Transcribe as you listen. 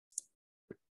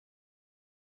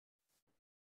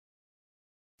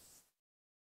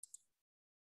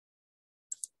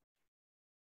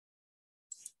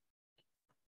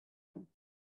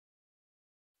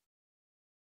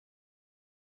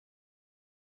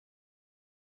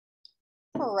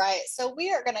All right, so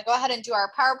we are going to go ahead and do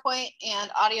our PowerPoint and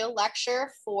audio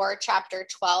lecture for chapter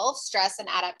 12, stress and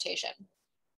adaptation.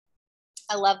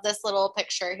 I love this little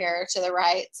picture here to the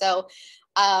right. So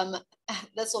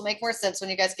this will make more sense when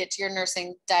you guys get to your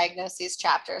nursing diagnoses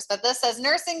chapters, but this says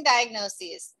nursing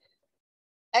diagnoses.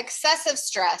 Excessive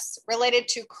stress related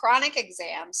to chronic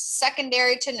exams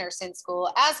secondary to nursing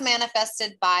school as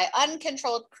manifested by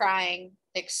uncontrolled crying,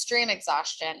 extreme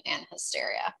exhaustion, and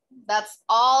hysteria. That's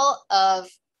all of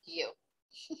you.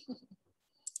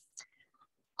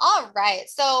 All right,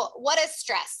 so what is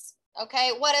stress?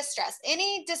 Okay, what is stress?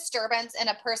 Any disturbance in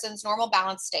a person's normal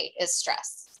balance state is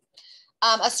stress.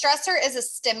 A stressor is a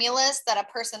stimulus that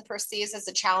a person perceives as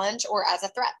a challenge or as a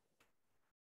threat.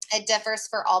 It differs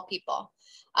for all people.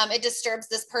 It disturbs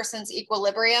this person's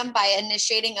equilibrium by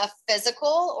initiating a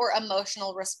physical or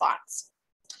emotional response.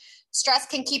 Stress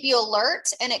can keep you alert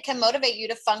and it can motivate you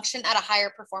to function at a higher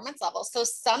performance level. So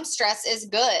some stress is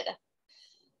good.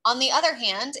 On the other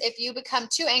hand, if you become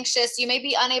too anxious, you may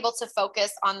be unable to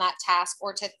focus on that task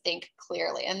or to think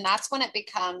clearly. And that's when it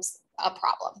becomes a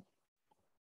problem.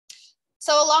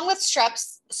 So along with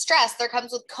stress, there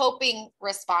comes with coping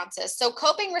responses. So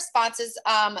coping responses,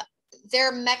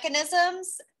 they're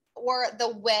mechanisms or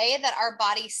the way that our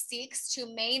body seeks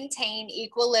to maintain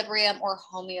equilibrium or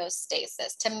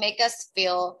homeostasis to make us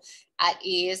feel at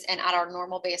ease and at our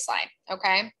normal baseline,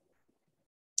 okay?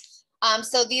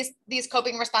 So these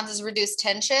coping responses reduce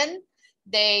tension,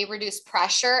 they reduce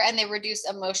pressure, and they reduce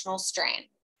emotional strain.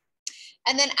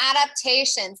 And then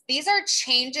adaptations, these are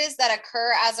changes that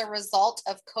occur as a result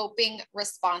of coping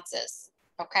responses,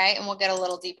 okay? And we'll get a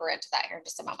little deeper into that here in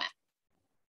just a moment.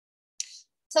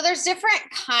 So there's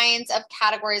different kinds of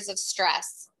categories of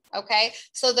stress, okay?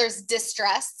 So there's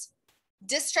distress.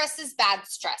 Distress is bad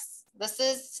stress. This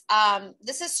is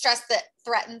stress that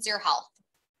threatens your health.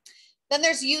 Then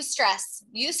there's eustress.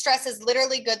 Eustress is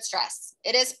literally good stress.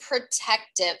 It is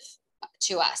protective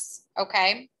to us,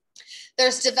 okay?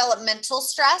 There's developmental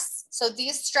stress. So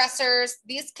these stressors,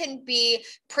 these can be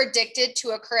predicted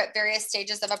to occur at various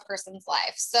stages of a person's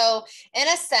life. So in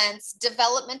a sense,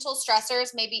 developmental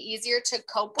stressors may be easier to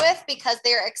cope with because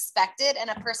they're expected and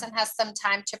a person has some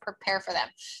time to prepare for them.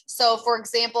 So for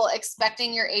example,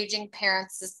 expecting your aging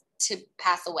parents to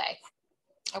pass away,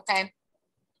 okay?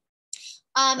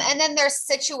 And then there's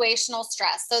situational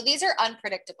stress. So these are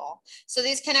unpredictable. So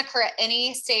these can occur at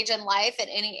any stage in life, at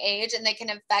any age, and they can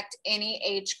affect any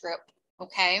age group,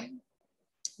 okay?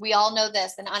 We all know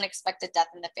this, an unexpected death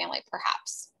in the family,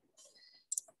 perhaps.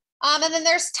 And then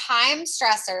there's time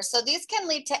stressors. So these can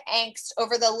lead to angst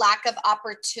over the lack of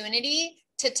opportunity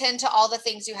to tend to all the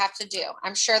things you have to do.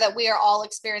 I'm sure that we are all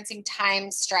experiencing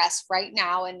time stress right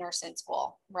now in nursing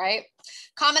school, right?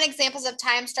 Common examples of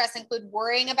time stress include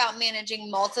worrying about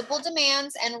managing multiple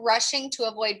demands and rushing to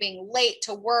avoid being late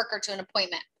to work or to an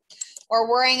appointment, or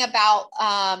worrying about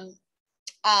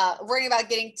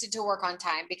getting to work on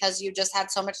time because you just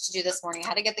had so much to do this morning. You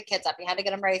had to get the kids up, you had to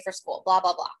get them ready for school, blah,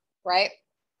 blah, blah, right?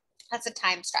 That's a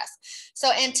time stress.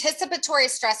 So anticipatory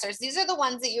stressors, these are the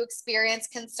ones that you experience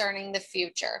concerning the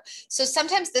future. So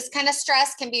sometimes this kind of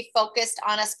stress can be focused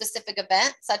on a specific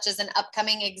event, such as an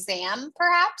upcoming exam,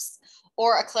 perhaps,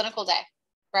 or a clinical day,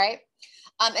 right?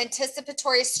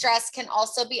 Anticipatory stress can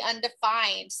also be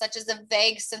undefined, such as a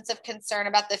vague sense of concern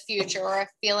about the future or a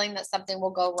feeling that something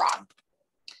will go wrong.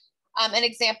 An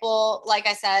example, like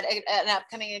I said, an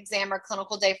upcoming exam or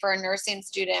clinical day for a nursing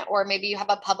student, or maybe you have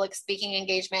a public speaking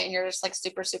engagement and you're just like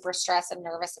super, super stressed and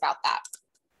nervous about that.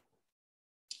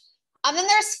 Then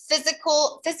there's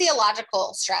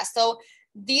physiological stress. So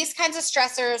these kinds of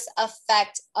stressors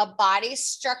affect a body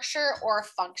structure or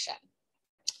function.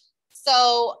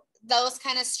 So those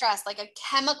kind of stress, like a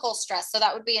chemical stress, so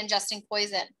that would be ingesting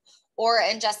poison, or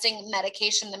ingesting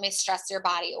medication that may stress your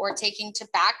body, or taking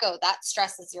tobacco that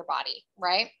stresses your body,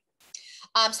 right?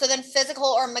 So then physical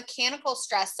or mechanical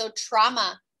stress, so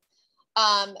trauma,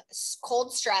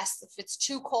 cold stress, if it's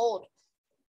too cold,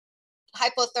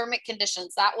 hypothermic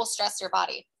conditions, that will stress your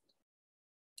body.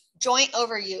 Joint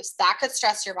overuse, that could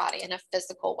stress your body in a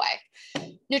physical way.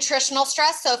 Nutritional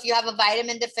stress, so if you have a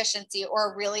vitamin deficiency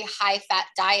or a really high fat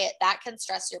diet, that can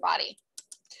stress your body.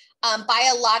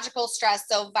 Biological stress,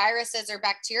 so viruses or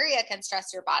bacteria can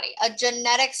stress your body. A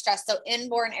genetic stress, so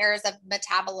inborn errors of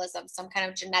metabolism, some kind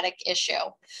of genetic issue.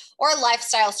 Or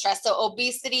lifestyle stress, so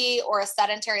obesity or a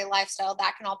sedentary lifestyle,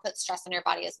 that can all put stress on your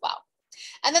body as well.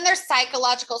 And then there's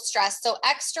psychological stress, so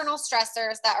external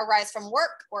stressors that arise from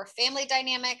work or family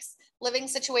dynamics, living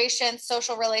situations,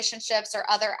 social relationships, or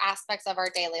other aspects of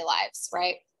our daily lives,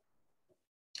 right?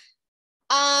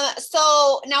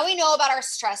 So now we know about our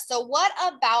stress. So what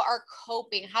about our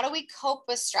coping? How do we cope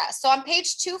with stress? So on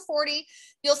page 240,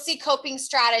 you'll see coping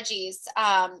strategies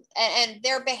and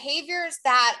their behaviors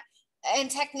that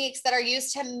and techniques that are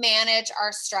used to manage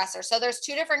our stressor. So there's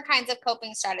two different kinds of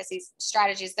coping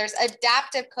strategies. There's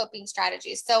adaptive coping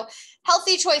strategies. So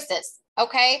healthy choices,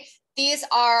 okay? These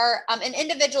are an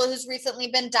individual who's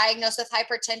recently been diagnosed with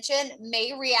hypertension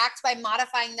may react by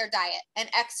modifying their diet and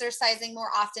exercising more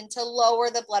often to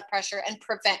lower the blood pressure and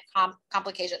prevent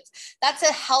complications. That's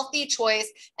a healthy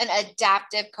choice and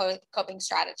adaptive coping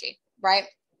strategy, right?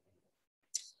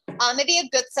 Maybe a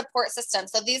good support system.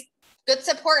 So these good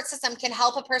support system can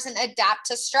help a person adapt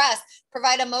to stress,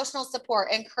 provide emotional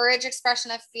support, encourage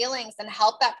expression of feelings, and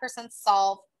help that person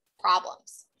solve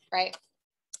problems, right?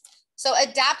 So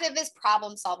adaptive is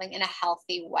problem solving in a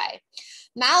healthy way.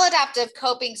 Maladaptive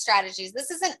coping strategies. This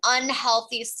is an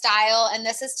unhealthy style, and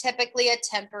this is typically a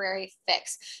temporary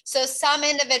fix. So some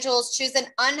individuals choose an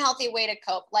unhealthy way to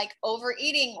cope, like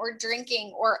overeating or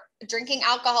drinking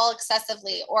alcohol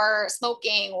excessively, or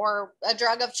smoking, or a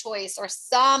drug of choice, or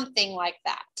something like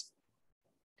that.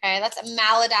 Okay, that's a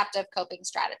maladaptive coping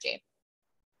strategy.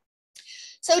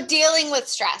 So dealing with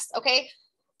stress, okay?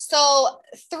 So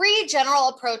 3 general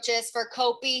approaches for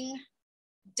coping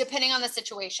depending on the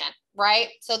situation, right?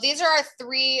 So these are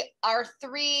our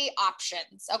three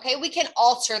options, okay? We can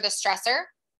alter the stressor.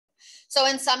 So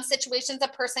in some situations, a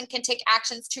person can take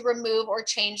actions to remove or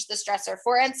change the stressor.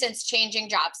 For instance, changing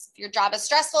jobs. If your job is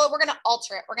stressful, we're going to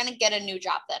alter it. We're going to get a new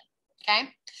job then, okay?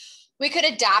 We could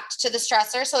adapt to the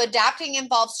stressor. So adapting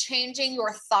involves changing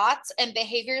your thoughts and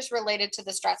behaviors related to the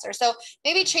stressor. So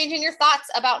maybe changing your thoughts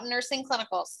about nursing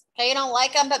clinicals. Okay, you don't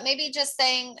like them, but maybe just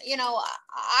saying, you know,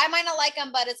 I might not like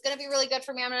them, but it's going to be really good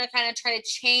for me. I'm going to kind of try to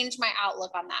change my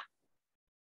outlook on that.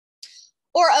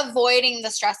 Or avoiding the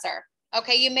stressor.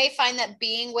 Okay, you may find that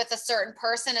being with a certain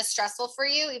person is stressful for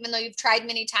you, even though you've tried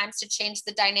many times to change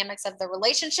the dynamics of the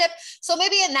relationship. So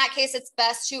maybe in that case, it's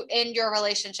best to end your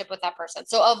relationship with that person.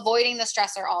 So avoiding the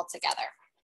stressor altogether.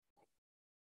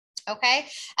 Okay, and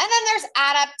then there's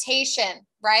adaptation,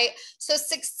 right? So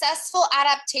successful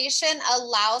adaptation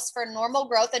allows for normal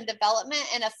growth and development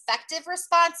and effective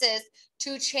responses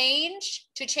to change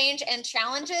and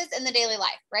challenges in the daily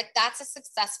life, right? That's a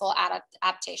successful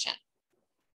adaptation.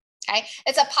 Okay,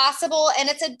 it's a possible and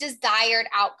it's a desired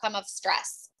outcome of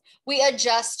stress. We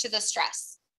adjust to the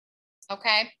stress.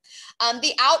 Okay,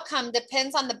 the outcome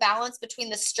depends on the balance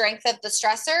between the strength of the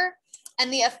stressor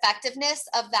and the effectiveness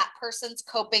of that person's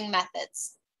coping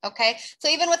methods. Okay, so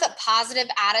even with a positive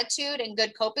attitude and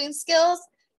good coping skills,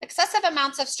 excessive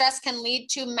amounts of stress can lead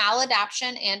to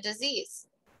maladaptation and disease,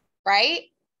 right?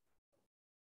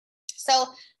 So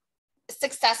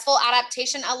successful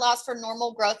adaptation allows for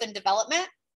normal growth and development,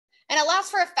 and allows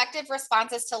for effective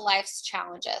responses to life's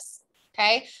challenges,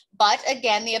 okay? But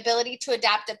again, the ability to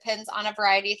adapt depends on a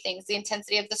variety of things: the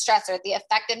intensity of the stressor, the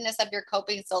effectiveness of your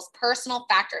coping skills, personal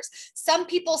factors. Some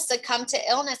people succumb to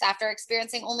illness after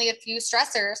experiencing only a few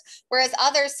stressors, whereas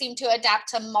others seem to adapt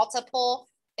to multiple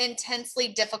intensely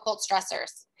difficult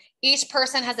stressors. Each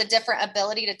person has a different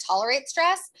ability to tolerate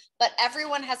stress, but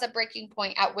everyone has a breaking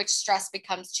point at which stress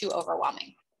becomes too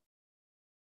overwhelming.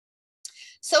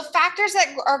 So factors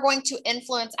that are going to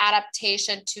influence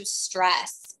adaptation to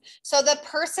stress. So the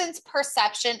person's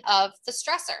perception of the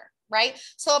stressor, right?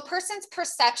 So a person's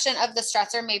perception of the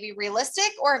stressor may be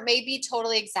realistic or it may be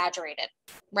totally exaggerated,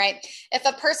 right? If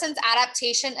a person's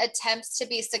adaptation attempts to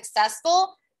be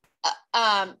successful,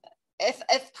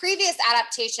 if previous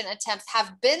adaptation attempts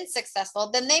have been successful,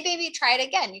 then they maybe try it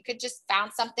again. You could just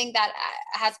found something that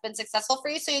has been successful for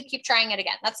you, so you keep trying it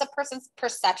again. That's a person's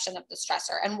perception of the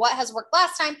stressor. And what has worked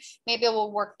last time, maybe it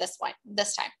will work this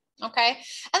time. Okay.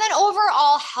 And then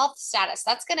overall health status,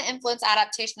 that's going to influence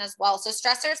adaptation as well. So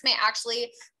stressors may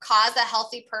actually cause a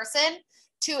healthy person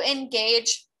to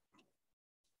engage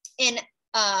in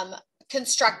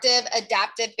constructive,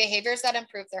 adaptive behaviors that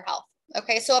improve their health.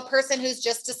 Okay, so a person who's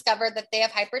just discovered that they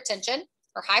have hypertension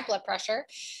or high blood pressure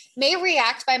may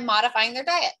react by modifying their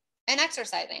diet and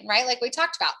exercising, right? Like we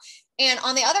talked about. And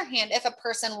on the other hand, if a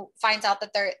person finds out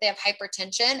that they have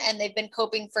hypertension and they've been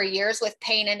coping for years with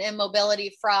pain and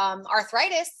immobility from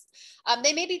arthritis,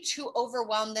 they may be too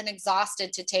overwhelmed and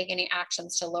exhausted to take any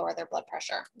actions to lower their blood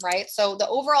pressure, right? So the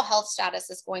overall health status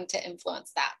is going to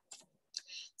influence that.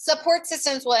 Support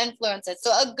systems will influence it. So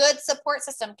a good support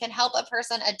system can help a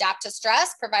person adapt to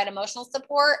stress, provide emotional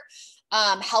support,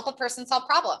 help a person solve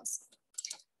problems.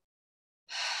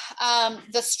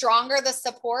 The stronger the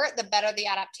support, the better the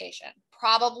adaptation.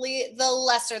 Probably the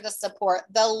lesser the support,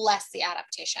 the less the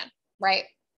adaptation, right?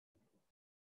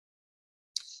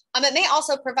 It may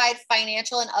also provide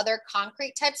financial and other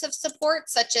concrete types of support,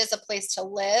 such as a place to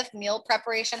live, meal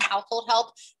preparation, household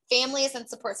help. Families and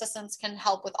support systems can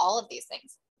help with all of these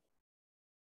things.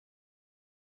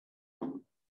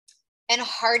 And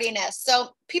hardiness. So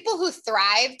people who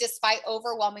thrive despite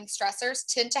overwhelming stressors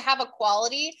tend to have a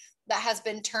quality that has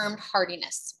been termed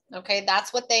hardiness. Okay,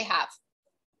 that's what they have.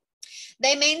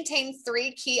 They maintain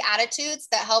 3 key attitudes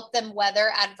that help them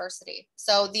weather adversity.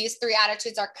 So these 3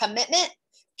 attitudes are commitment,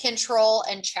 control,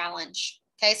 and challenge.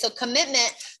 Okay, so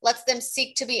commitment lets them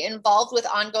seek to be involved with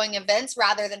ongoing events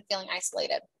rather than feeling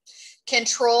isolated.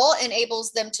 Control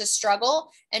enables them to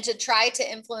struggle and to try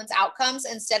to influence outcomes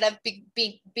instead of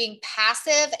being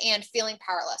passive and feeling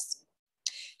powerless.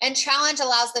 And challenge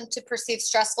allows them to perceive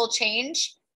stressful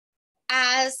change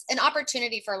as an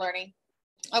opportunity for learning.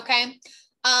 Okay.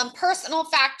 Personal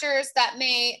factors that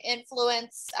may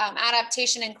influence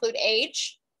adaptation include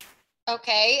age,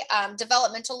 okay,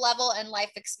 developmental level, and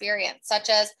life experience, such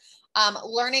as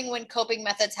learning when coping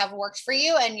methods have worked for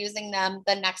you and using them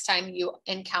the next time you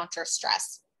encounter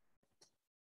stress.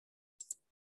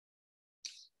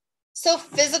 So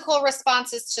physical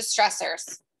responses to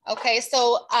stressors. Okay,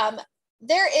 so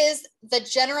there is the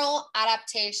general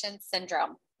adaptation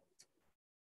syndrome.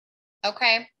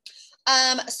 Okay,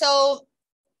 so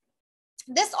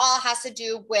this all has to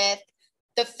do with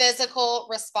the physical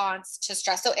response to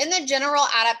stress. So in the general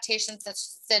adaptation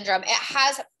syndrome, it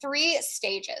has 3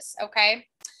 stages, okay?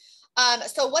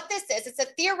 So what this is, it's a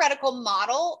theoretical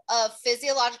model of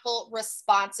physiological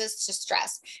responses to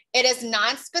stress. It is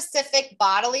non-specific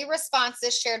bodily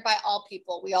responses shared by all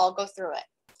people. We all go through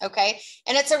it, okay?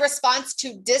 And it's a response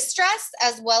to distress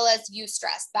as well as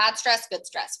eustress, bad stress, good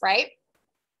stress, right?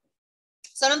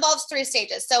 So it involves 3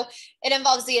 stages. So it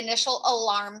involves the initial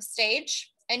alarm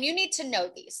stage, and you need to know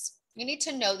these. You need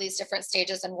to know these different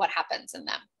stages and what happens in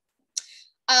them.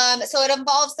 So it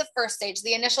involves the first stage,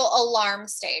 the initial alarm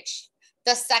stage,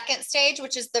 the second stage,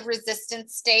 which is the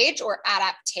resistance stage or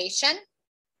adaptation.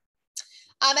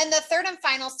 And the third and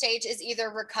final stage is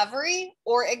either recovery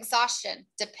or exhaustion,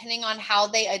 depending on how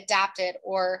they adapted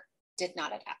or did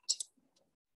not adapt.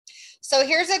 So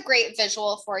here's a great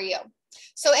visual for you.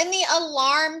 So in the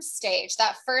alarm stage,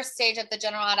 that first stage of the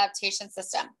general adaptation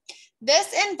system,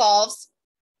 this involves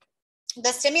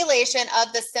the stimulation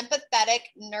of the sympathetic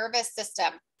nervous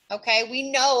system. Okay,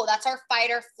 we know that's our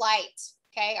fight or flight.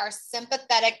 Okay, our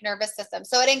sympathetic nervous system.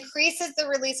 So it increases the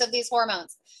release of these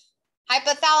hormones.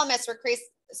 Hypothalamus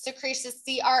secretes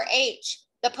CRH.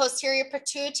 The posterior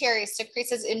pituitary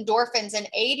secretes endorphins and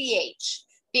ADH.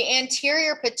 The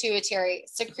anterior pituitary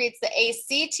secretes the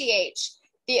ACTH.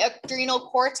 The adrenal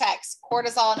cortex,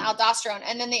 cortisol and aldosterone,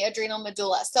 and then the adrenal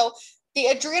medulla. So the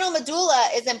adrenal medulla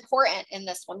is important in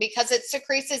this one because it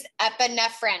secretes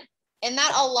epinephrine. In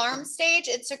that alarm stage,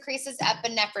 it secretes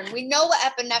epinephrine. We know what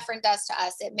epinephrine does to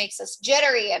us. It makes us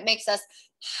jittery. It makes us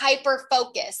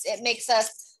hyper-focused. It makes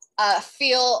us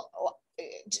feel,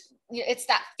 it's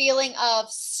that feeling of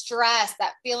stress,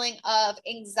 that feeling of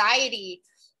anxiety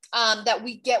that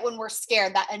we get when we're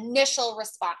scared, that initial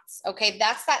response. Okay,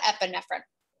 that's that epinephrine.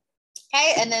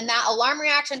 Okay, and then that alarm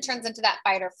reaction turns into that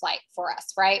fight or flight for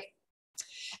us, right?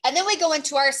 And then we go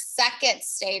into our second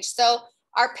stage. So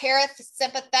our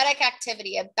parasympathetic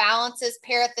activity, it balances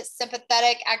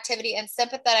parasympathetic activity and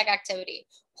sympathetic activity.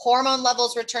 Hormone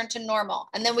levels return to normal.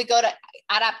 And then we go to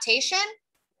adaptation.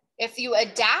 If you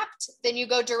adapt, then you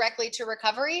go directly to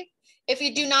recovery. If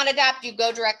you do not adapt, you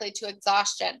go directly to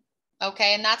exhaustion.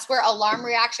 Okay, and that's where alarm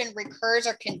reaction recurs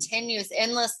or continues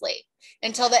endlessly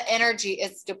until the energy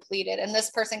is depleted and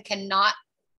this person cannot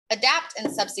adapt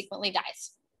and subsequently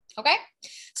dies. Okay,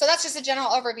 so that's just a general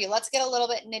overview. Let's get a little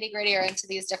bit nitty-grittier into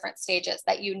these different stages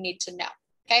that you need to know.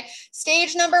 Okay,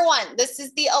 stage number 1, this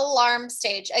is the alarm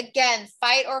stage. Again,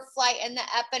 fight or flight in the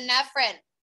epinephrine.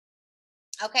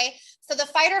 Okay, so the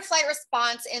fight or flight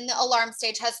response in the alarm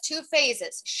stage has 2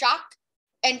 phases, shock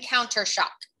and counter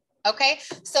shock. Okay,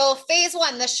 so phase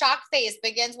 1, the shock phase,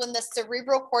 begins when the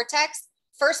cerebral cortex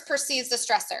first perceives the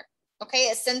stressor. Okay,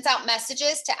 it sends out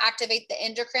messages to activate the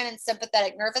endocrine and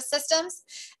sympathetic nervous systems.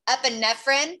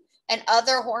 Epinephrine and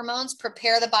other hormones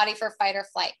prepare the body for fight or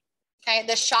flight. Okay,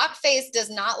 the shock phase does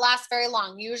not last very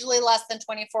long, usually less than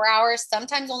 24 hours,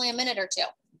 sometimes only a minute or 2.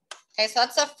 Okay, so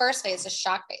that's the first phase, the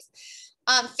shock phase.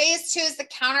 Phase 2 is the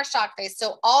counter shock phase.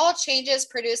 So all changes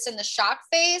produced in the shock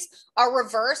phase are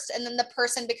reversed, and then the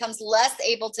person becomes less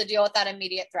able to deal with that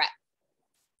immediate threat.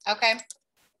 Okay.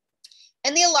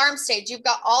 In the alarm stage, you've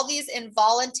got all these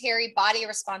involuntary body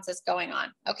responses going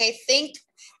on. Okay. Think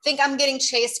I'm getting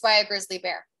chased by a grizzly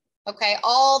bear. Okay.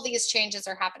 All these changes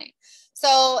are happening.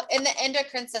 So in the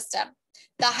endocrine system,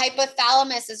 The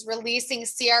hypothalamus is releasing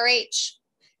CRH.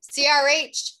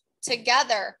 CRH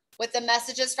together with the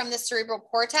messages from the cerebral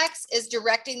cortex is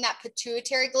directing that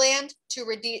pituitary gland to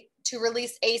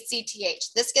release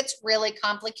ACTH. This gets really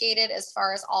complicated as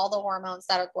far as all the hormones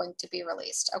that are going to be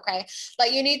released, okay?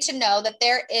 But you need to know that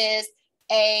there is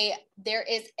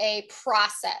a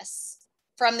process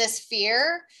from this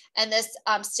fear and this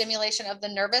stimulation of the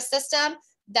nervous system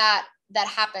that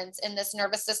happens in this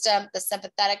nervous system, the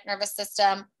sympathetic nervous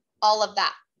system, all of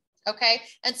that, okay?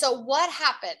 And so what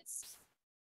happens?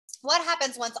 What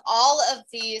happens once all of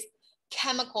these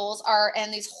chemicals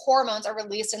and these hormones are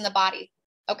released in the body?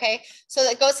 Okay, so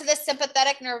it goes to the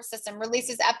sympathetic nervous system,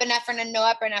 releases epinephrine and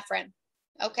norepinephrine.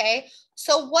 Okay,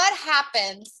 so what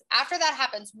happens after that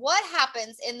happens? What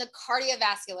happens in the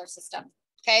cardiovascular system?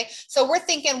 Okay, so we're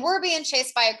thinking we're being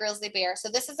chased by a grizzly bear. So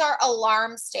this is our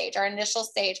alarm stage, our initial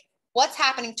stage. What's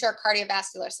happening to our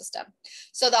cardiovascular system?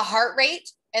 So the heart rate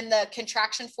and the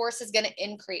contraction force is going to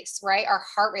increase, right? Our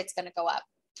heart rate's going to go up.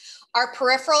 Our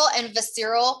peripheral and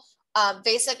visceral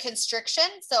vasoconstriction.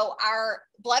 So our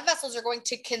blood vessels are going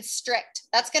to constrict.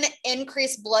 That's going to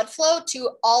increase blood flow to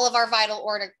all of our vital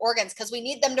organs because we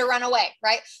need them to run away,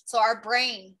 right? So our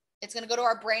brain, it's going to go to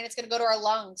our brain. It's going to go to our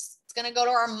lungs. It's going to go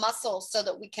to our muscles so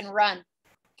that we can run,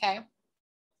 okay?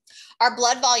 Our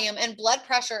blood volume and blood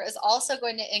pressure is also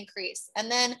going to increase.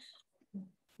 And then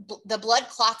the blood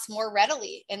clots more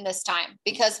readily in this time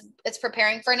because it's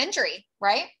preparing for an injury,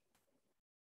 right?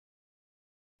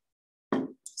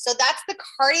 So that's the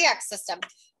cardiac system.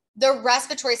 The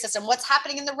respiratory system, what's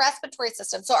happening in the respiratory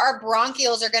system? So our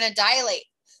bronchioles are going to dilate.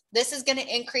 This is going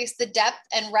to increase the depth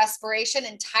and respiration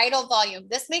and tidal volume.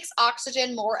 This makes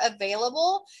oxygen more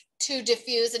available to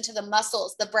diffuse into the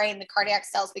muscles, the brain, the cardiac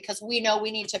cells, because we know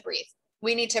we need to breathe.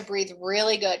 We need to breathe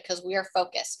really good because we are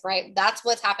focused, right? That's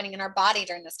what's happening in our body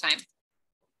during this time.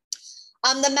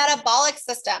 The metabolic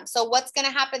system. So what's going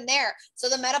to happen there? So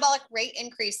the metabolic rate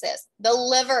increases. The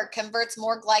liver converts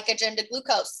more glycogen to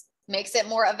glucose, makes it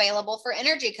more available for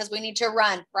energy because we need to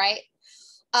run, right?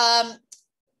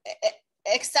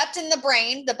 Except in the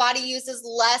brain, the body uses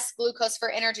less glucose for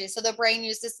energy. So the brain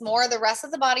uses more, the rest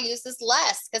of the body uses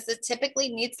less because it typically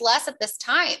needs less at this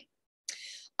time.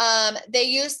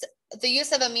 The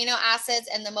use of amino acids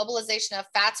and the mobilization of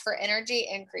fats for energy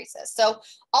increases. So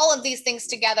all of these things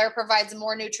together provides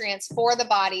more nutrients for the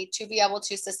body to be able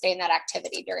to sustain that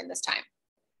activity during this time.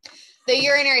 The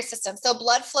urinary system. So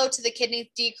blood flow to the kidneys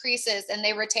decreases and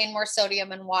they retain more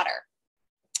sodium and water.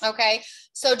 Okay.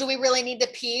 So do we really need to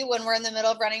pee when we're in the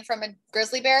middle of running from a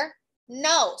grizzly bear?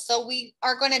 No. So we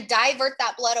are going to divert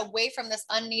that blood away from this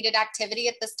unneeded activity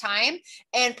at this time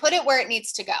and put it where it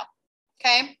needs to go.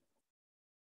 Okay.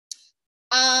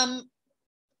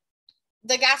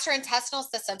 The gastrointestinal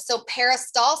system. So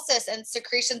peristalsis and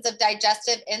secretions of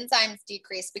digestive enzymes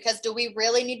decrease because do we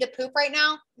really need to poop right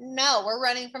now? No, we're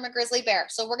running from a grizzly bear.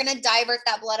 So we're going to divert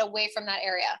that blood away from that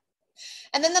area.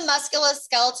 And then the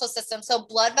musculoskeletal system. So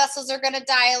blood vessels are going to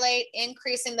dilate,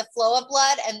 increasing the flow of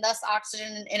blood and thus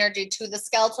oxygen and energy to the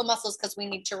skeletal muscles because we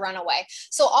need to run away.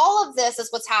 So all of this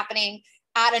is what's happening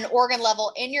at an organ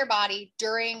level in your body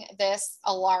during this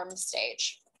alarm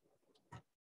stage.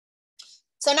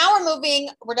 So now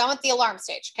we're done with the alarm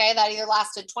stage, okay? That either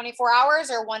lasted 24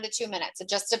 hours or 1 to 2 minutes. It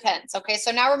just depends, okay?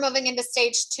 So now we're moving into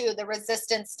stage 2, the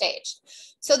resistance stage.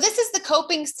 So this is the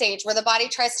coping stage where the body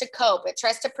tries to cope. It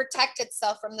tries to protect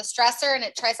itself from the stressor and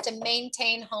it tries to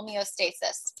maintain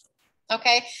homeostasis,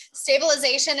 okay?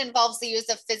 Stabilization involves the use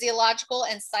of physiological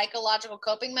and psychological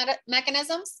coping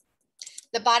mechanisms.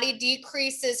 The body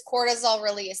decreases cortisol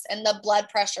release and the blood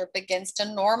pressure begins to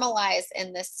normalize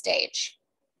in this stage.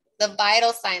 The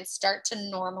vital signs start to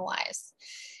normalize.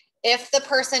 If the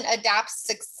person adapts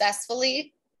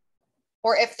successfully,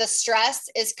 or if the stress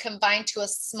is confined to a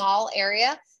small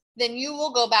area, then you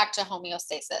will go back to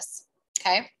homeostasis,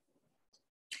 okay?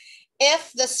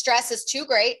 If the stress is too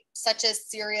great, such as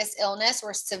serious illness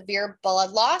or severe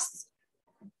blood loss,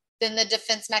 then the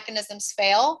defense mechanisms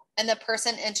fail and the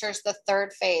person enters the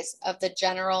third phase of the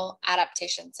general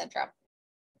adaptation syndrome,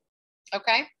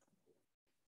 okay?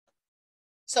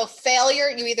 So failure,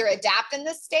 you either adapt in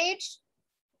this stage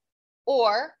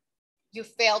or you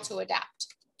fail to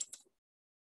adapt.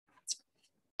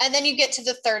 And then you get to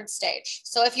the third stage.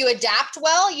 So if you adapt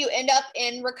well, you end up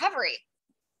in recovery.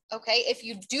 Okay. If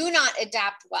you do not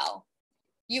adapt well,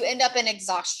 you end up in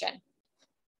exhaustion.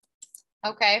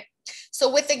 Okay. So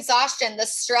with exhaustion, the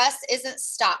stress isn't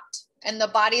stopped and the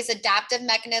body's adaptive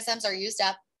mechanisms are used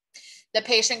up. The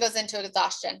patient goes into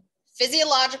exhaustion.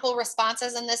 Physiological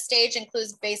responses in this stage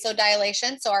includes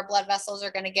vasodilation. So our blood vessels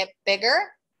are going to get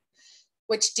bigger,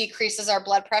 which decreases our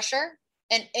blood pressure.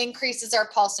 and increases our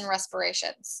pulse and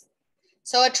respirations.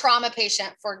 So a trauma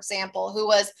patient, for example, who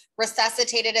was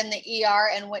resuscitated in the ER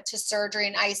and went to surgery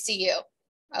in ICU.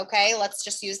 Okay, let's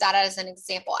just use that as an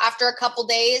example. After a couple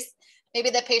days, maybe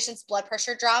the patient's blood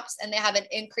pressure drops and they have an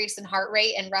increase in heart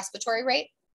rate and respiratory rate.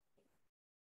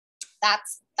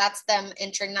 That's them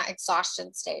entering that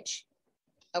exhaustion stage.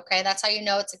 Okay, that's how you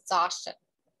know it's exhaustion.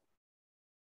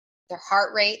 Their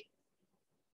heart rate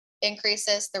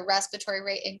increases, the respiratory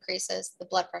rate increases, the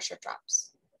blood pressure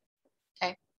drops.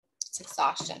 Okay, it's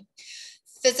exhaustion.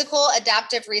 Physical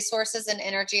adaptive resources and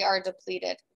energy are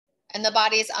depleted, and the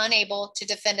body is unable to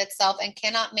defend itself and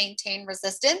cannot maintain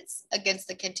resistance against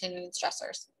the continuing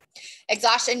stressors.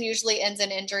 Exhaustion usually ends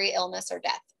in injury, illness, or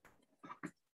death.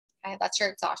 Okay, that's your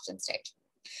exhaustion stage.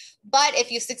 But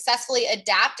if you successfully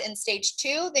adapt in stage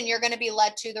 2, then you're going to be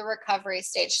led to the recovery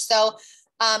stage. So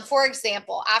for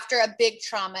example, after a big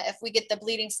trauma, if we get the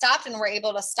bleeding stopped and we're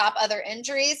able to stop other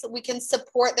injuries, we can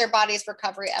support their body's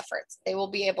recovery efforts. They will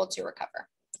be able to recover.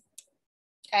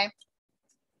 Okay.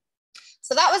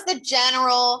 So that was the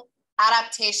general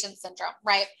adaptation syndrome,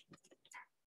 right?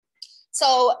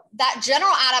 So that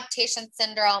general adaptation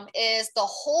syndrome is the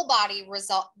whole body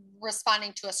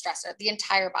responding to a stressor, the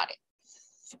entire body.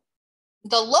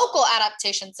 The local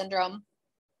adaptation syndrome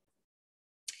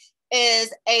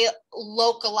is a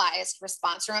localized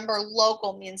response. Remember,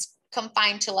 local means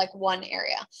confined to like one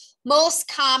area. Most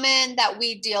common that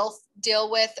we deal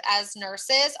with as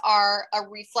nurses are a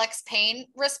reflex pain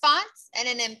response and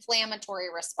an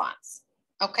inflammatory response.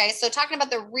 Okay, so talking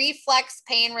about the reflex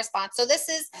pain response. So this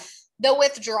is the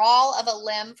withdrawal of a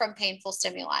limb from painful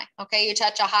stimuli. Okay, you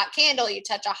touch a hot candle, you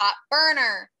touch a hot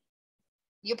burner,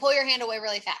 you pull your hand away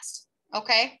really fast.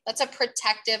 Okay, that's a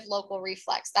protective local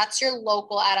reflex. That's your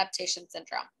local adaptation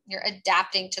syndrome. You're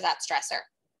adapting to that stressor.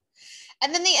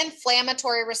 And then the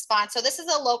inflammatory response. So this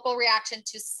is a local reaction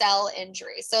to cell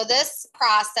injury. So this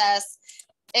process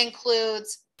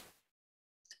includes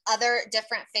other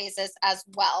different phases as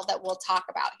well that we'll talk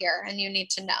about here and you need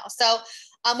to know. So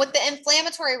with the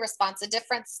inflammatory response, the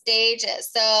different stages.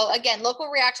 So again, local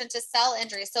reaction to cell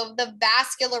injury. So the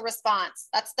vascular response,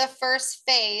 that's the first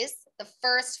phase. The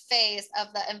first phase of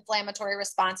the inflammatory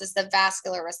response is the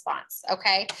vascular response,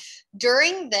 okay?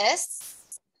 During this,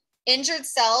 injured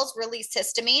cells release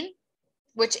histamine,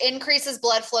 which increases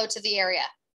blood flow to the area,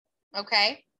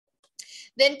 okay?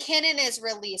 Then kinin is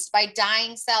released by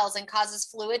dying cells and causes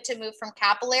fluid to move from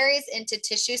capillaries into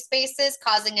tissue spaces,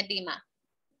 causing edema.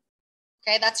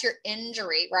 Okay, that's your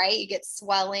injury, right? You get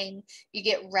swelling, you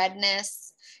get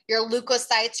redness. Your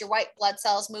leukocytes, your white blood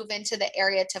cells move into the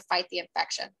area to fight the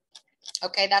infection.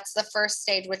 Okay, that's the first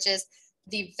stage, which is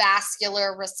the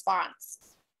vascular response.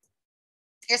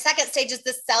 Your second stage is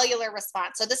the cellular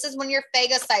response. So this is when your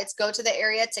phagocytes go to the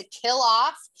area to kill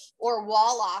off or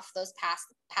wall off those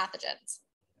pathogens.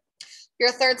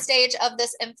 Your third stage of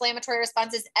this inflammatory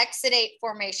response is exudate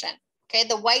formation. Okay,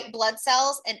 the white blood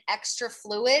cells and extra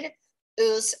fluid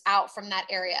ooze out from that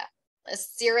area, a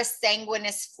serous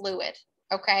sanguineous fluid,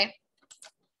 okay?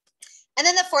 And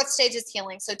then the fourth stage is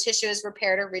healing. So tissue is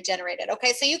repaired or regenerated.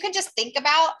 Okay, so you can just think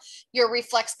about your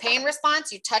reflex pain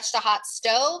response. You touched a hot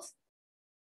stove,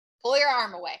 pull your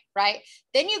arm away, right?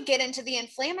 Then you get into the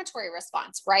inflammatory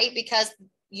response, right? Because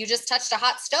you just touched a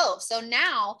hot stove. So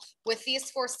now with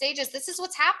these 4 stages, this is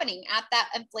what's happening at that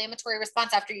inflammatory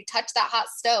response. After you touch that hot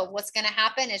stove, what's going to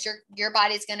happen is your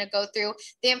body's going to go through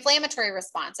the inflammatory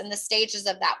response and the stages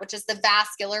of that, which is the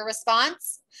vascular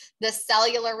response, the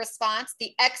cellular response,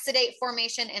 the exudate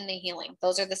formation, and the healing.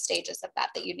 Those are the stages of that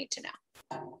you need to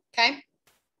know. Okay.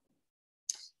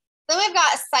 Then we've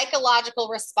got psychological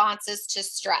responses to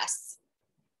stress.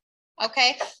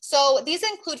 Okay, so these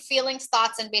include feelings,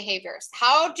 thoughts, and behaviors.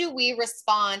 How do we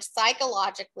respond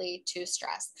psychologically to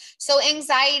stress? So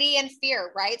anxiety and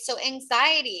fear, right? So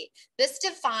anxiety, this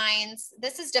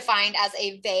is defined as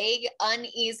a vague,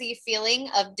 uneasy feeling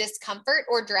of discomfort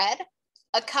or dread,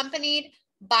 accompanied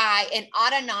by an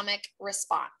autonomic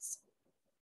response.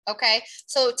 Okay,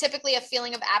 so typically a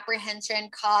feeling of apprehension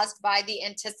caused by the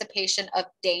anticipation of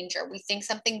danger. We think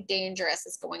something dangerous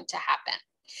is going to happen.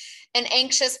 An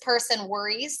anxious person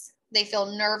worries. They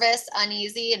feel nervous,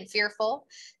 uneasy, and fearful.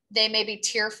 They may be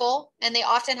tearful, and they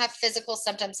often have physical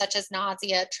symptoms such as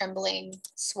nausea, trembling,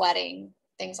 sweating,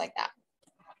 things like that.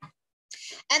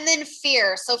 And then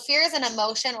fear. So fear is an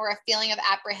emotion or a feeling of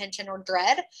apprehension or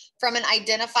dread from an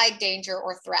identified danger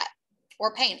or threat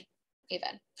or pain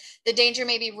even. The danger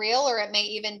may be real or it may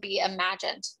even be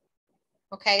imagined.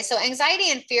 Okay, so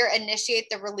anxiety and fear initiate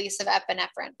the release of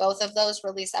epinephrine. Both of those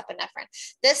release epinephrine.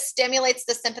 This stimulates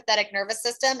the sympathetic nervous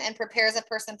system and prepares a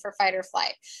person for fight or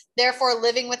flight. Therefore,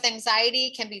 living with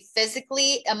anxiety can be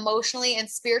physically, emotionally, and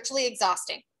spiritually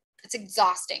exhausting. It's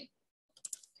exhausting.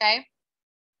 Okay.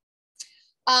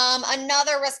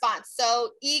 Another response.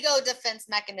 So ego defense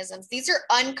mechanisms. These are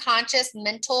unconscious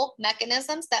mental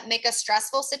mechanisms that make a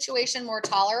stressful situation more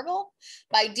tolerable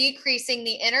by decreasing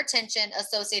the inner tension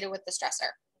associated with the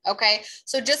stressor. Okay.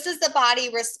 So just as the body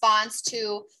responds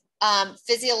to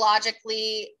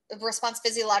physiologically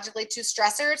to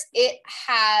stressors, it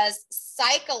has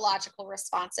psychological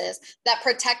responses that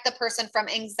protect the person from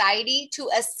anxiety to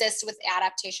assist with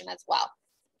adaptation as well.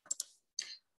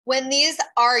 When these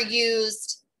are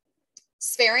used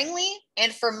sparingly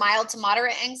and for mild to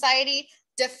moderate anxiety,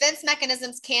 defense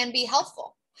mechanisms can be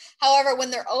helpful. However,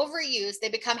 when they're overused, they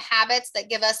become habits that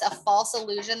give us a false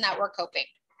illusion that we're coping.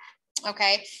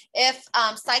 Okay, if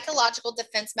psychological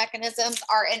defense mechanisms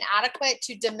are inadequate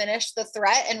to diminish the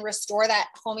threat and restore that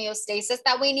homeostasis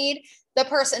that we need, the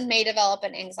person may develop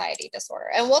an anxiety disorder.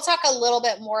 And we'll talk a little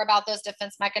bit more about those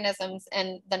defense mechanisms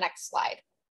in the next slide.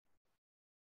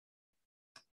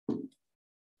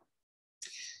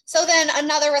 So then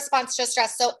another response to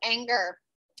stress, so anger.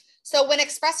 So when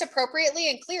expressed appropriately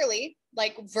and clearly,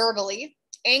 like verbally,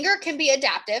 anger can be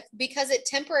adaptive because it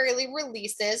temporarily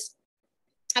releases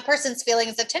a person's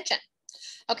feelings of tension.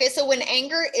 Okay, so when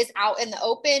anger is out in the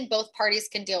open, both parties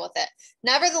can deal with it.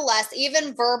 Nevertheless,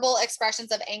 even verbal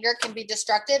expressions of anger can be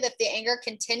destructive if the anger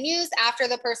continues after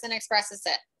the person expresses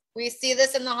it. We see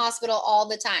this in the hospital all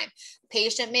the time.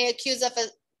 Patient may accuse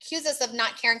us of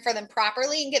not caring for them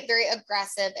properly and get very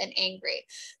aggressive and angry.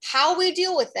 How we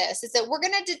deal with this is that we're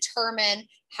going to determine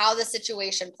how the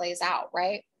situation plays out,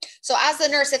 right? So as the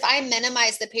nurse, if I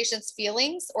minimize the patient's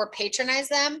feelings or patronize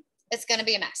them, it's going to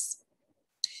be a mess.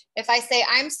 If I say,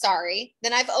 I'm sorry,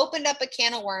 then I've opened up a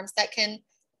can of worms that can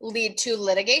lead to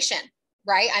litigation,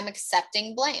 right? I'm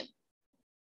accepting blame.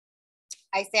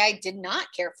 I say, I did not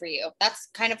care for you. That's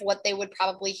kind of what they would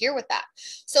probably hear with that.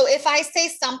 So if I say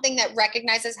something that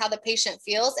recognizes how the patient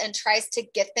feels and tries to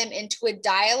get them into a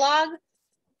dialogue,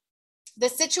 the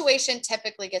situation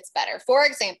typically gets better. For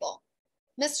example,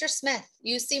 Mr. Smith,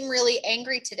 you seem really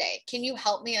angry today. Can you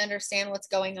help me understand what's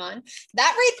going on?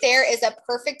 That right there is a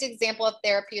perfect example of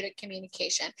therapeutic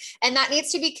communication. And that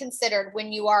needs to be considered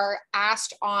when you are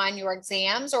asked on your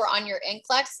exams or on your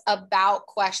NCLEX about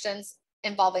questions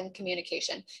involving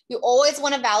communication. You always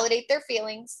want to validate their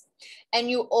feelings and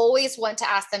you always want to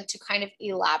ask them to kind of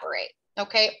elaborate.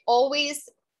 Okay. Always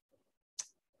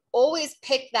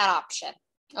pick that option.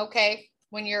 Okay.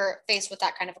 When you're faced with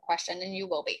that kind of a question, and you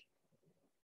will be.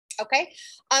 Okay.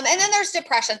 And then there's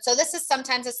depression. So this is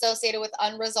sometimes associated with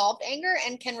unresolved anger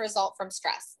and can result from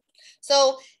stress.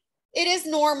 So it is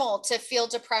normal to feel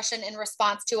depression in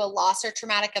response to a loss or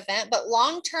traumatic event, but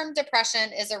long-term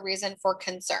depression is a reason for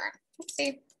concern.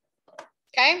 Oopsie.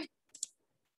 Okay.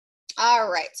 All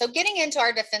right. So getting into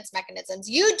our defense mechanisms,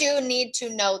 you do need to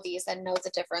know these and know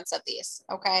the difference of these.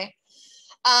 Okay.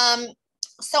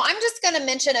 So I'm just going to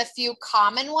mention a few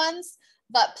common ones,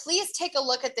 but please take a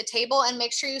look at the table and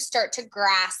make sure you start to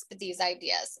grasp these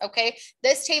ideas. Okay.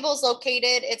 This table is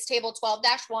located, it's table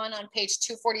 12-1 on page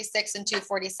 246 and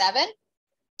 247.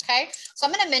 Okay. So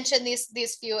I'm going to mention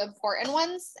these few important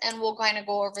ones and we'll kind of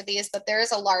go over these, but there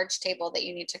is a large table that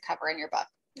you need to cover in your book.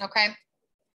 Okay.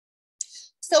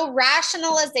 So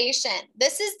rationalization,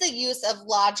 this is the use of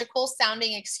logical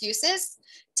sounding excuses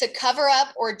to cover up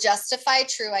or justify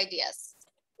true ideas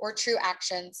or true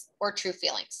actions or true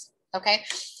feelings. Okay.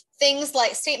 Things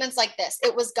like statements like this,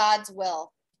 it was God's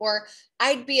will, or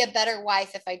I'd be a better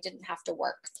wife if I didn't have to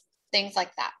work. Things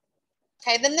like that.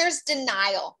 Okay. Then there's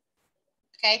denial.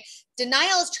 Okay.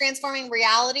 Denial is transforming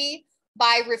reality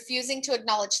by refusing to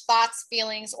acknowledge thoughts,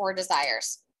 feelings, or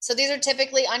desires. So these are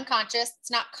typically unconscious.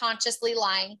 It's not consciously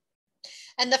lying.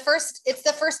 And it's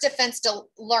the first defense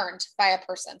learned by a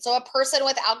person. So a person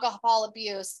with alcohol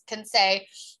abuse can say,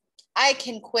 I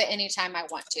can quit anytime I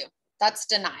want to. That's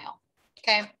denial.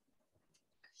 Okay.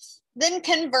 Then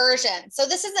conversion. So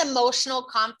this is emotional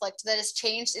conflict that is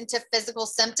changed into physical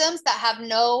symptoms that have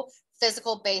no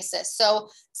physical basis. So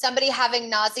somebody having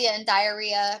nausea and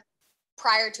diarrhea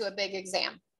prior to a big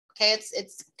exam. Okay.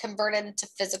 It's converted into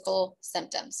physical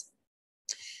symptoms.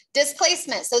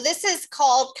 Displacement. So this is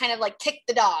called kind of like kick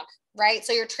the dog, right?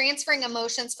 So you're transferring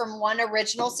emotions from one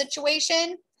original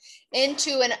situation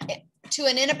into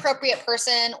an inappropriate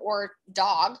person or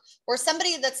dog or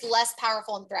somebody that's less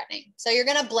powerful and threatening. So you're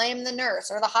going to blame the nurse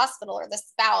or the hospital or the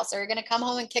spouse, or you're going to come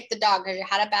home and kick the dog because you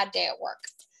had a bad day at work.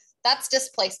 That's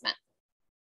displacement.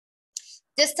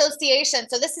 Dissociation.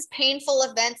 So this is painful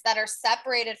events that are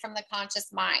separated from the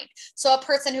conscious mind. So a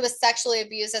person who was sexually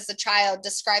abused as a child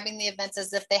describing the events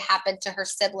as if they happened to her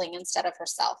sibling instead of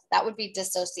herself. That would be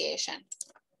dissociation.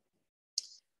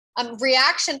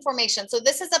 Reaction formation. So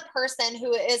this is a person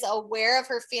who is aware of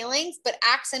her feelings, but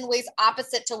acts in ways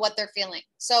opposite to what they're feeling.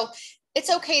 So it's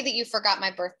okay that you forgot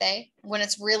my birthday when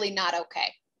it's really not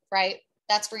okay, right?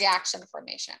 That's reaction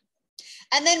formation.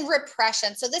 And then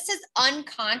repression. So this is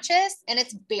unconscious and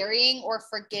it's burying or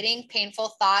forgetting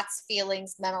painful thoughts,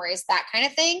 feelings, memories, that kind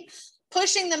of thing,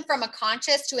 pushing them from a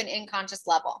conscious to an unconscious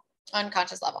level.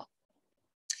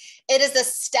 It is a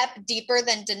step deeper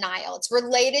than denial. It's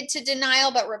related to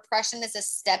denial, but repression is a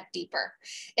step deeper.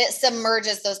 It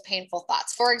submerges those painful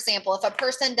thoughts. For example, if a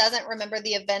person doesn't remember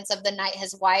the events of the night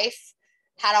his wife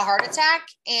had a heart attack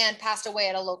and passed away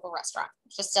at a local restaurant,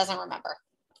 just doesn't remember,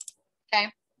 okay?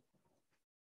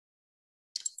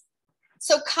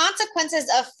 So consequences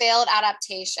of failed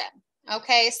adaptation.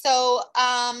 Okay, so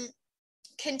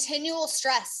continual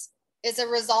stress is a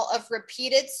result of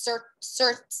repeated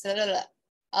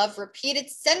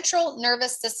central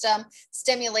nervous system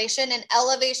stimulation and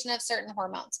elevation of certain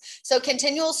hormones. So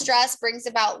continual stress brings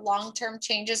about long-term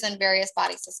changes in various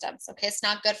body systems. Okay, it's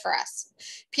not good for us.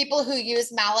 People who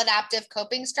use maladaptive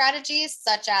coping strategies,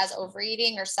 such as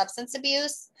overeating or substance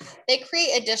abuse, they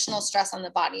create additional stress on the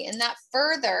body, and that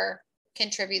further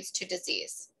contributes to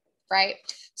disease, right?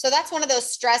 So that's one of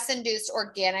those stress-induced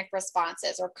organic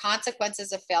responses or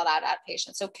consequences of failed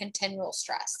adaptation. So continual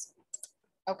stress,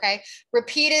 okay?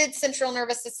 Repeated central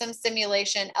nervous system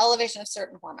stimulation, elevation of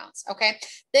certain hormones, okay?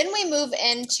 Then we move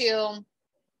into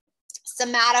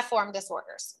somatoform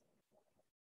disorders.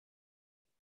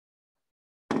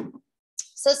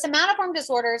 So somatoform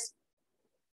disorders,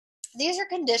 these are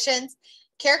conditions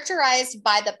characterized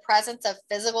by the presence of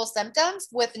physical symptoms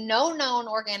with no known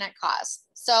organic cause.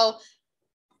 So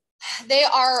they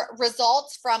are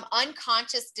results from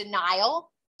unconscious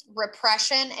denial,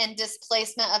 repression, and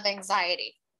displacement of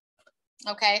anxiety.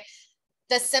 Okay.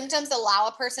 The symptoms allow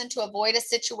a person to avoid a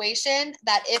situation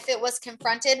that, if it was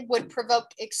confronted, would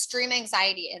provoke extreme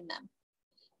anxiety in them.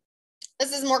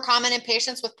 This is more common in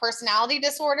patients with personality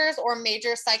disorders or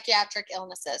major psychiatric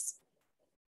illnesses.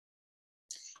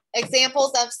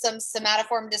 Examples of some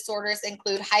somatoform disorders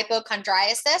include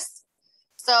hypochondriasis.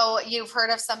 So you've heard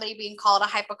of somebody being called a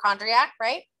hypochondriac,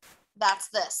 right? That's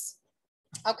this.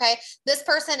 Okay. This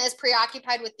person is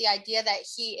preoccupied with the idea that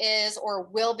he is or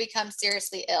will become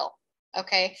seriously ill.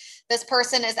 Okay. This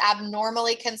person is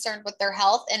abnormally concerned with their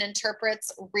health and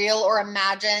interprets real or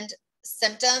imagined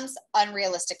symptoms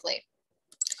unrealistically.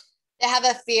 They have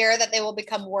a fear that they will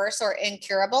become worse or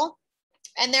incurable,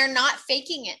 and they're not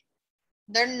faking it.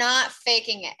 They're not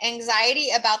faking it. Anxiety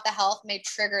about the health may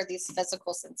trigger these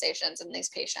physical sensations in these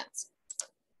patients.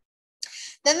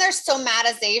 Then there's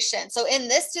somatization. So in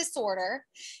this disorder,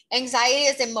 anxiety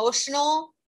and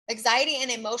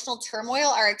emotional turmoil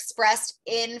are expressed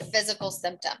in physical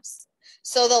symptoms.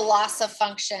 So the loss of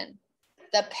function,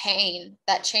 the pain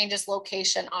that changes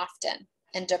location often,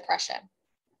 and depression.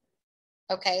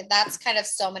 Okay, that's kind of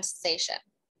somatization.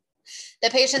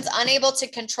 The patient's unable to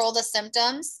control the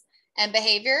symptoms and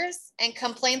behaviors, and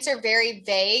complaints are very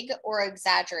vague or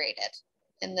exaggerated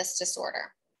in this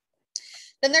disorder.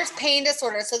 Then there's pain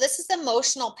disorder. So this is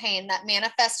emotional pain that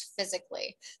manifests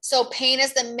physically. So pain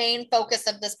is the main focus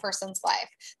of this person's life.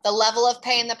 The level of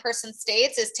pain the person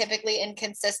states is typically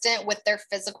inconsistent with their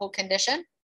physical condition.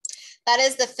 That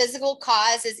is, the physical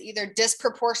cause is either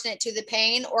disproportionate to the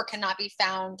pain or cannot be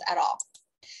found at all.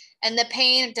 And the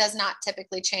pain does not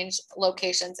typically change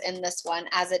locations in this one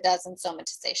as it does in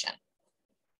somatization.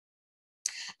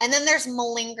 And then there's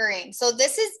malingering. So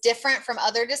this is different from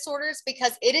other disorders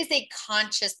because it is a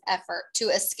conscious effort to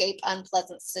escape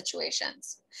unpleasant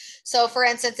situations. So for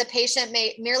instance, a patient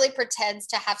merely pretends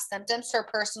to have symptoms for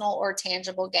personal or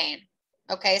tangible gain.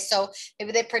 Okay, so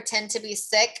maybe they pretend to be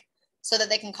sick so that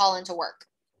they can call into work.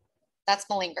 That's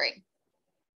malingering.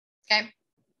 Okay.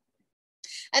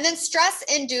 And then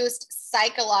stress-induced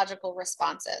psychological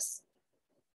responses.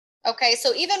 Okay,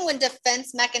 so even when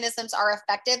defense mechanisms are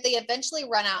effective, they eventually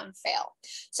run out and fail.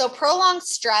 So prolonged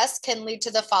stress can lead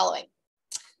to the following.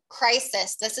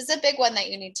 Crisis. This is a big one that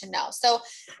you need to know. So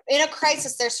in a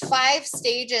crisis, there's 5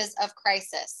 stages of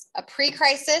crisis: a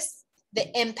pre-crisis, the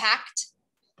impact,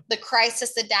 the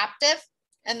crisis adaptive,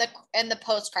 and the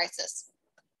post-crisis.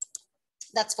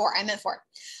 That's 4. I meant 4.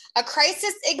 A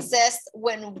crisis exists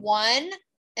when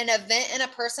an event in a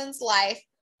person's life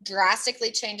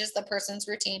drastically changes the person's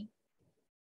routine,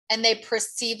 and they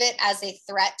perceive it as a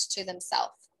threat to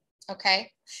themselves.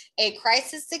 Okay. A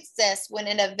crisis exists when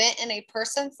an event in a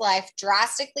person's life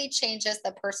drastically changes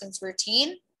the person's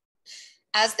routine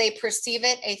as they perceive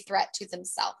it a threat to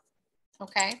themselves.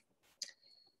 Okay.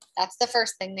 That's the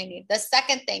first thing they need. The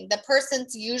second thing, the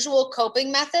person's usual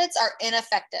coping methods are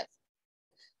ineffective,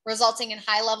 resulting in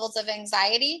high levels of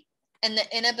anxiety and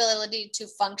the inability to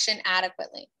function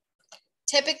adequately.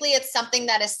 Typically, it's something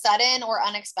that is sudden or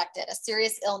unexpected, a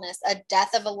serious illness, a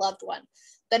death of a loved one.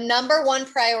 The number one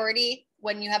priority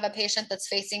when you have a patient that's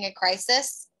facing a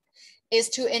crisis is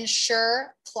to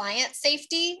ensure client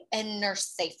safety and nurse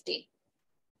safety.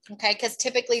 Okay, because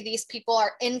typically these people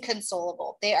are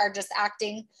inconsolable. They are just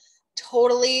acting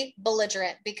totally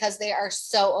belligerent because they are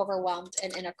so overwhelmed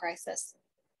and in a crisis.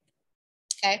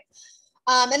 Okay.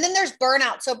 And then there's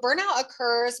burnout. So burnout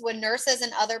occurs when nurses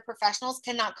and other professionals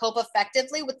cannot cope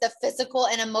effectively with the physical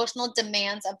and emotional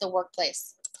demands of the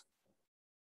workplace.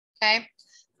 Okay.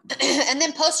 And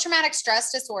then post-traumatic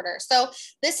stress disorder. So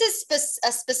this is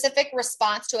a specific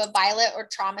response to a violent or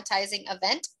traumatizing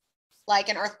event, like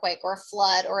an earthquake or a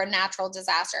flood or a natural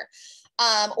disaster,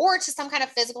 or to some kind of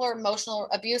physical or emotional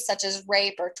abuse, such as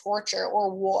rape or torture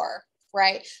or war,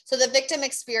 right? So the victim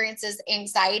experiences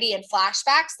anxiety and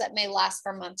flashbacks that may last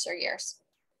for months or years.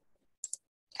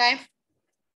 Okay.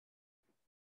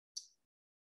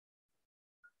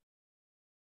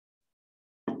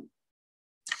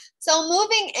 So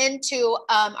moving into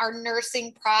our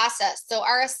nursing process. So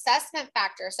our assessment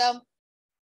factor. So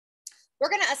we're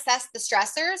going to assess the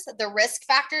stressors, the risk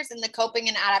factors, and the coping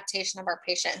and adaptation of our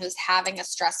patient who's having a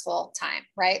stressful time,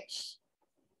 right?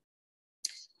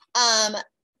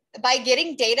 By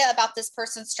getting data about this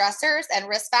person's stressors and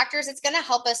risk factors, it's going to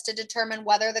help us to determine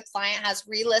whether the client has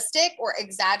realistic or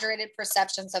exaggerated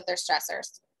perceptions of their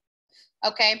stressors.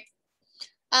 Okay.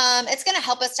 It's going to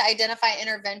help us to identify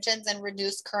interventions and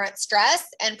reduce current stress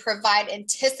and provide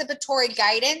anticipatory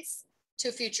guidance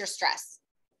to future stress.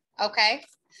 Okay.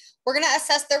 We're going to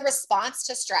assess their response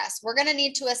to stress. We're going to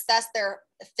need to assess their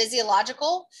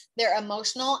physiological, their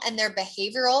emotional, and their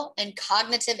behavioral and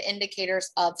cognitive indicators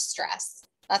of stress.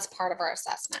 That's part of our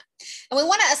assessment. And we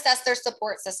want to assess their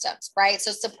support systems, right?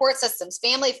 So support systems,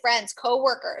 family, friends,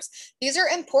 coworkers. These are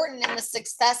important in the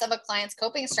success of a client's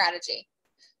coping strategy,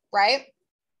 right?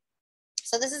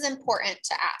 So this is important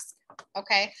to ask,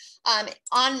 okay?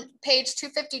 On page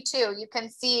 252, you can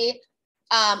see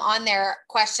on there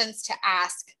questions to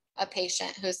ask a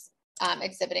patient who's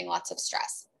exhibiting lots of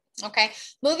stress. Okay,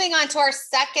 moving on to our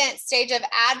second stage of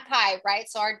ADPI, right?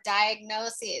 So our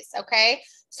diagnoses, okay?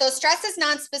 So stress is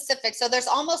non-specific. So there's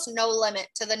almost no limit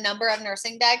to the number of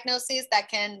nursing diagnoses that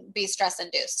can be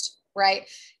stress-induced, right?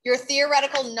 Your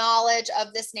theoretical knowledge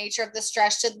of this nature of the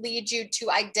stress should lead you to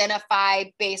identify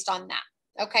based on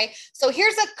that, okay? So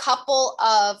here's a couple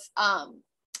of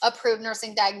approved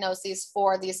nursing diagnoses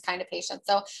for these kind of patients.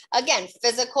 So again,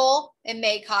 physical, it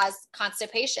may cause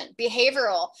constipation.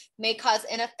 Behavioral may cause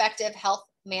ineffective health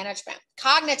management.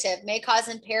 Cognitive may cause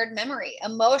impaired memory.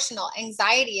 Emotional,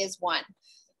 anxiety is one.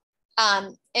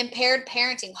 Impaired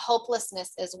parenting,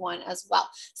 hopelessness is one as well.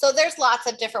 So there's lots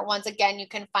of different ones. Again, you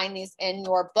can find these in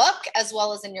your book as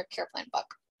well as in your care plan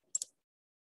book.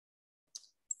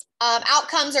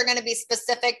 Outcomes are going to be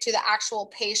specific to the actual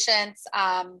patient's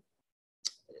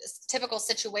typical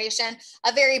situation.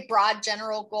 A very broad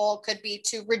general goal could be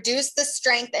to reduce the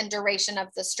strength and duration of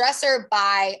the stressor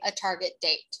by a target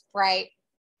date, right?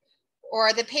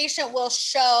 Or the patient will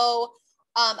show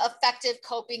effective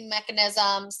coping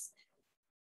mechanisms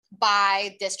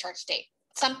by discharge date,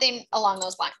 something along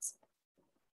those lines.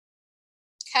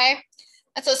 Okay.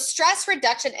 And so stress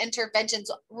reduction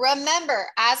interventions, remember,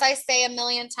 as I say a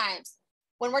million times,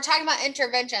 when we're talking about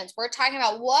interventions, we're talking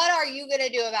about what are you going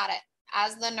to do about it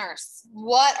as the nurse?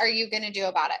 What are you going to do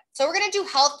about it? So we're going to do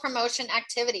health promotion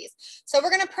activities. So we're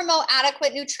going to promote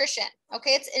adequate nutrition.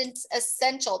 Okay. It's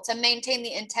essential to maintain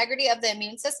the integrity of the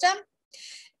immune system.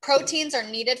 Proteins are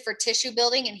needed for tissue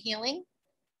building and healing.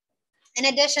 In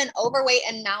addition, overweight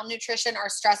and malnutrition are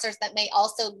stressors that may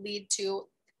also lead to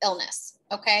illness.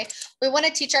 Okay. We want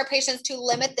to teach our patients to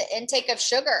limit the intake of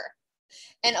sugar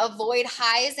and avoid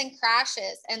highs and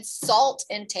crashes and salt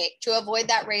intake to avoid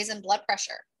that raise in blood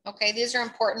pressure. Okay. These are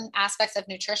important aspects of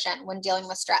nutrition when dealing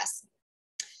with stress.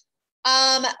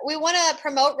 We want to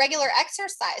promote regular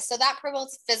exercise. So that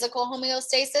promotes physical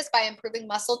homeostasis by improving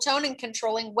muscle tone and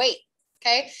controlling weight.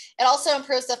 Okay. It also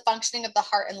improves the functioning of the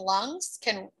heart and lungs,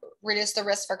 can reduce the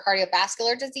risk for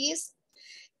cardiovascular disease.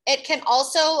 It can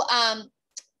also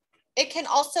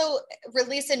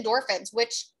release endorphins,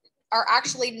 which are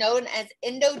actually known as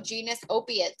endogenous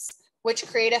opiates, which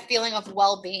create a feeling of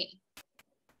well-being.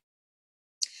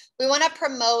 We want to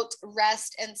promote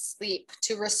rest and sleep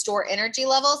to restore energy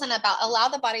levels and allow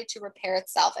the body to repair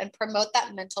itself and promote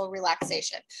that mental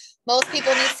relaxation. Most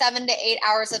people need 7 to 8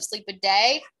 hours of sleep a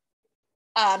day.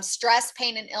 Stress,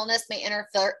 pain, and illness may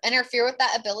interfere with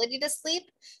that ability to sleep.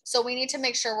 So we need to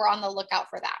make sure we're on the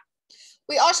lookout for that.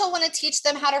 We also want to teach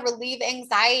them how to relieve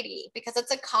anxiety because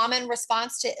it's a common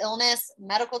response to illness,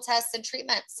 medical tests, and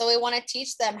treatments. So we want to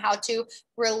teach them how to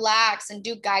relax and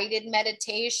do guided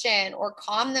meditation or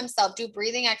calm themselves, do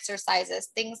breathing exercises,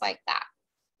 things like that.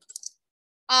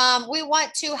 We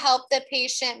want to help the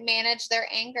patient manage their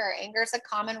anger. Anger is a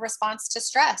common response to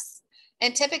stress.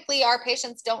 And typically our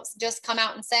patients don't just come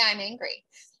out and say, I'm angry.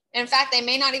 In fact, they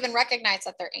may not even recognize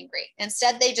that they're angry.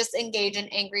 Instead, they just engage in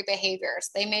angry behaviors.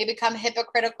 They may become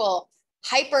hypocritical,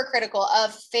 hypercritical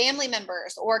of family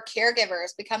members or caregivers,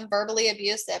 become verbally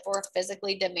abusive or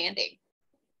physically demanding.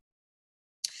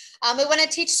 We want to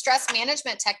teach stress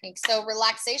management techniques. So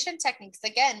relaxation techniques,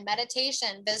 again,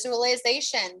 meditation,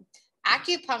 visualization,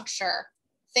 acupuncture,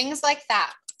 things like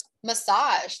that.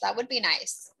 Massage, that would be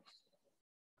nice.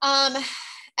 And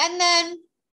then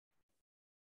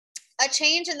a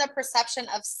change in the perception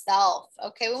of self.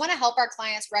 Okay, we want to help our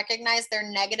clients recognize their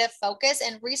negative focus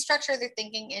and restructure their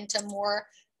thinking into more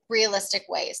realistic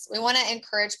ways. We want to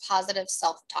encourage positive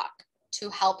self-talk to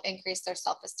help increase their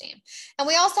self-esteem. And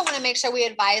we also want to make sure we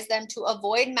advise them to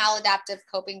avoid maladaptive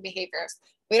coping behaviors.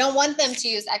 We don't want them to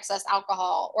use excess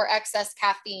alcohol or excess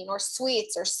caffeine or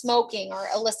sweets or smoking or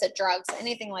illicit drugs,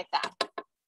 anything like that.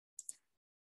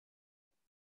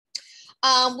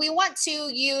 We want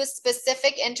to use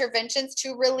specific interventions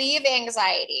to relieve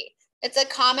anxiety. It's a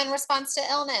common response to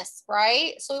illness,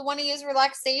 right? So we want to use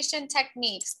relaxation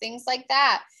techniques, things like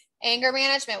that. Anger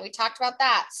management, we talked about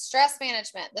that. Stress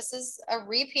management. This is a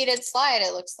repeated slide,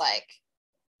 it looks like.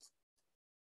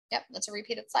 Yep, that's a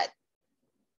repeated slide.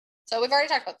 So we've already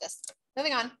talked about this.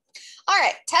 Moving on. All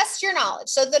right, test your knowledge.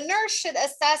 So the nurse should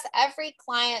assess every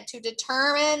client to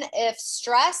determine if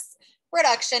stress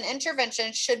reduction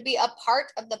intervention should be a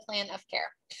part of the plan of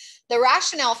care. The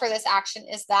rationale for this action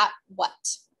is that what?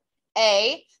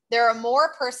 A, there are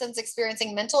more persons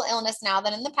experiencing mental illness now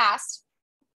than in the past.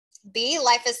 B,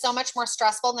 life is so much more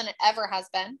stressful than it ever has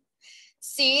been.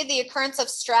 C, the occurrence of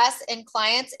stress in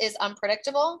clients is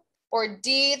unpredictable. Or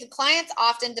D, the clients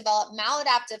often develop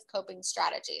maladaptive coping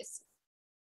strategies.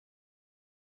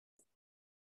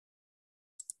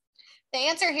 The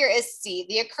answer here is C.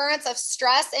 The occurrence of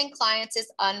stress in clients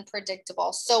is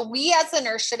unpredictable. So we as the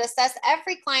nurse should assess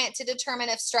every client to determine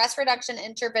if stress reduction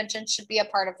intervention should be a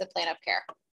part of the plan of care.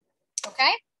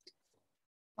 Okay?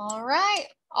 All right.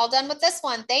 All done with this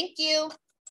one. Thank you.